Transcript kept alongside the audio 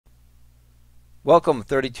Welcome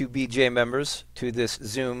 32BJ members to this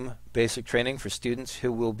Zoom basic training for students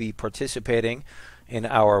who will be participating in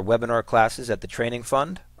our webinar classes at the Training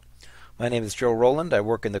Fund. My name is Joe Rowland. I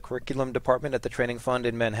work in the curriculum department at the Training Fund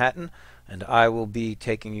in Manhattan, and I will be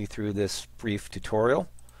taking you through this brief tutorial.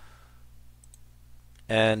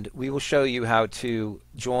 And we will show you how to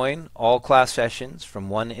join all class sessions from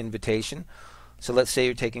one invitation. So let's say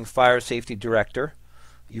you're taking Fire Safety Director.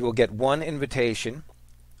 You will get one invitation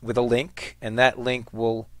with a link, and that link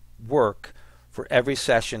will work for every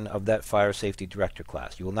session of that Fire Safety Director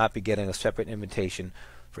class. You will not be getting a separate invitation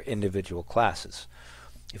for individual classes.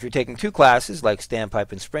 If you're taking two classes like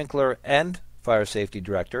Standpipe and Sprinkler and Fire Safety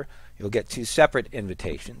Director, you'll get two separate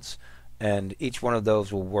invitations, and each one of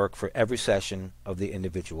those will work for every session of the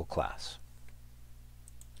individual class.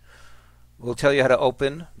 We'll tell you how to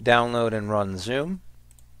open, download, and run Zoom.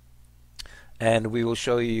 And we will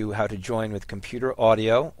show you how to join with computer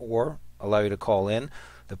audio or allow you to call in.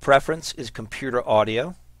 The preference is computer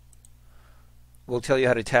audio. We'll tell you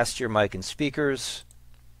how to test your mic and speakers.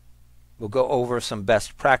 We'll go over some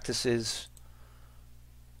best practices.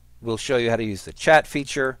 We'll show you how to use the chat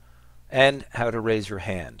feature and how to raise your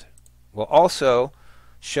hand. We'll also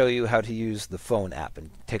show you how to use the phone app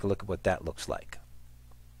and take a look at what that looks like.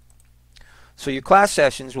 So your class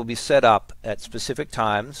sessions will be set up at specific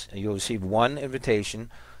times, and you'll receive one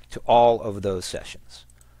invitation to all of those sessions.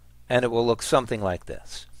 And it will look something like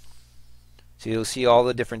this. So you'll see all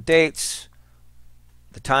the different dates.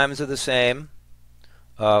 The times are the same,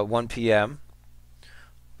 1 p.m.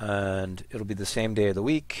 And it'll be the same day of the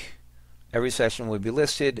week. Every session will be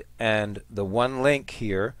listed, and the one link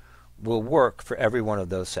here will work for every one of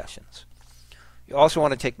those sessions. You also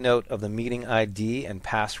want to take note of the meeting ID and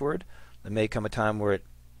password. There may come a time where it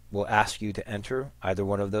will ask you to enter either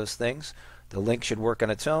one of those things. The link should work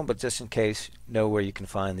on its own, but just in case, know where you can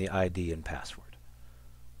find the ID and password.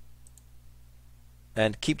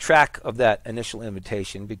 And keep track of that initial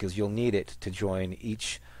invitation because you'll need it to join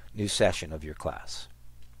each new session of your class.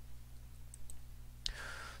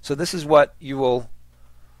 So this is what you will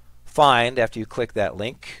find after you click that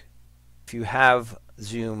link. If you have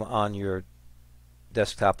Zoom on your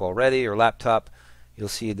desktop already or laptop, you'll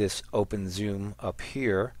see this Open Zoom up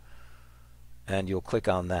here, and you'll click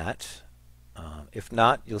on that. If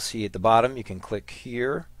not, you'll see at the bottom you can click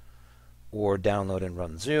here or download and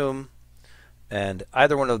run Zoom, and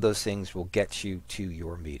either one of those things will get you to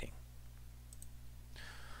your meeting.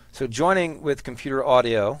 So joining with computer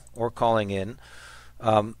audio or calling in,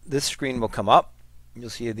 this screen will come up. You'll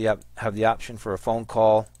see have the option for a phone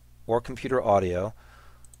call or computer audio.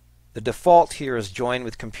 The default here is join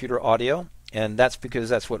with computer audio, and that's because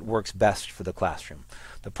that's what works best for the classroom.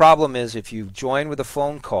 The problem is if you join with a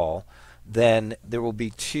phone call, then there will be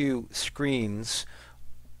two screens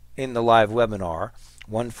in the live webinar,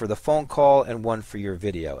 one for the phone call and one for your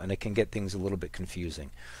video, and it can get things a little bit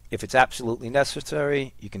confusing. If it's absolutely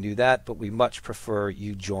necessary, you can do that, but we much prefer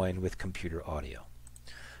you join with computer audio.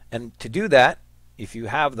 And to do that, if you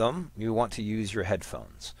have them, you want to use your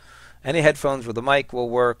headphones. Any headphones with a mic will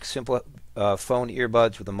work. Simple phone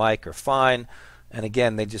earbuds with a mic are fine, and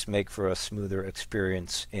again they just make for a smoother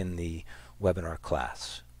experience in the webinar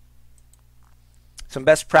class. Some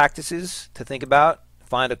best practices to think about: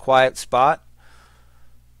 find a quiet spot,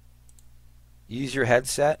 use your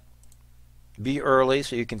headset, be early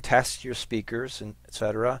so you can test your speakers, and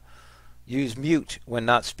etc. Use mute when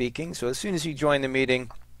not speaking, so as soon as you join the meeting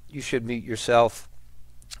you should mute yourself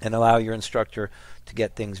and allow your instructor to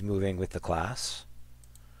get things moving with the class.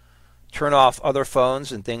 Turn off other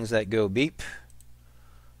phones and things that go beep.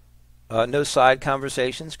 No side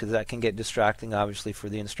conversations because that can get distracting obviously for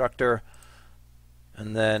the instructor.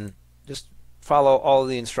 And then just follow all of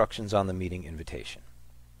the instructions on the meeting invitation.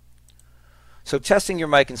 So testing your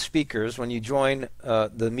mic and speakers: when you join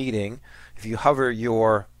the meeting, if you hover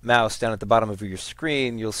your mouse down at the bottom of your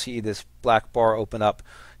screen, you'll see this black bar open up.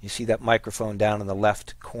 You see that microphone down in the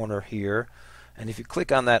left corner here, and if you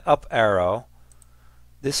click on that up arrow,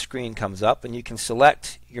 this screen comes up and you can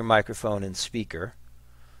select your microphone and speaker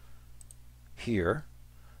here,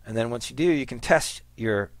 and then once you do, you can test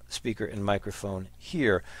your speaker and microphone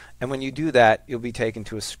here, and when you do that you'll be taken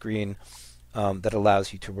to a screen that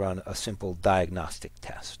allows you to run a simple diagnostic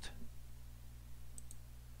test.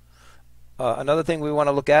 Another thing we want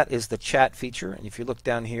to look at is the chat feature, and if you look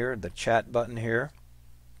down here, the chat button here,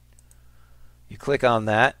 you click on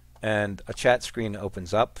that and a chat screen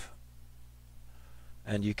opens up,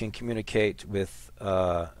 and you can communicate with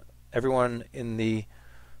everyone in the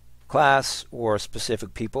class or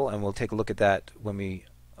specific people, and we'll take a look at that when we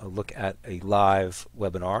look at a live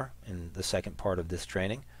webinar in the second part of this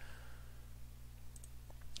training.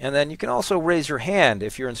 And then you can also raise your hand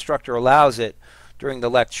if your instructor allows it during the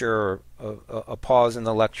lecture, or a pause in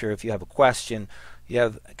the lecture. If you have a question,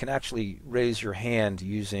 you can actually raise your hand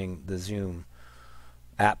using the Zoom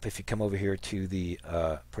app. If you come over here to the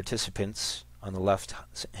participants on the left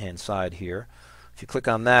hand side here, if you click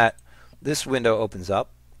on that, this window opens up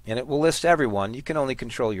and it will list everyone. You can only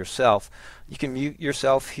control yourself. You can mute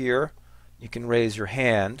yourself here. You can raise your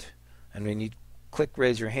hand, and when you click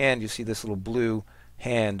raise your hand, you see this little blue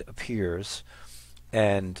hand appears,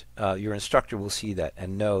 and your instructor will see that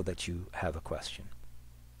and know that you have a question.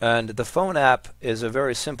 And the phone app is a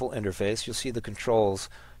very simple interface. You'll see the controls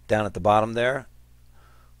down at the bottom there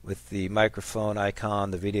with the microphone icon,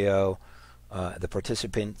 the video, the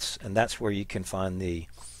participants, and that's where you can find the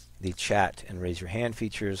chat and raise your hand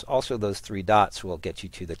features. Also, those three dots will get you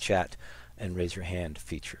to the chat and raise your hand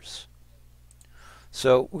features.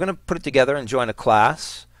 So we're going to put it together and join a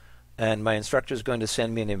class, and my instructor is going to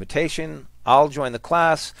send me an invitation. I'll join the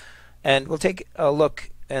class, and we'll take a look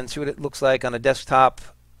and see what it looks like on a desktop,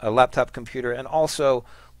 a laptop computer, and also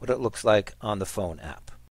what it looks like on the phone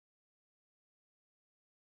app.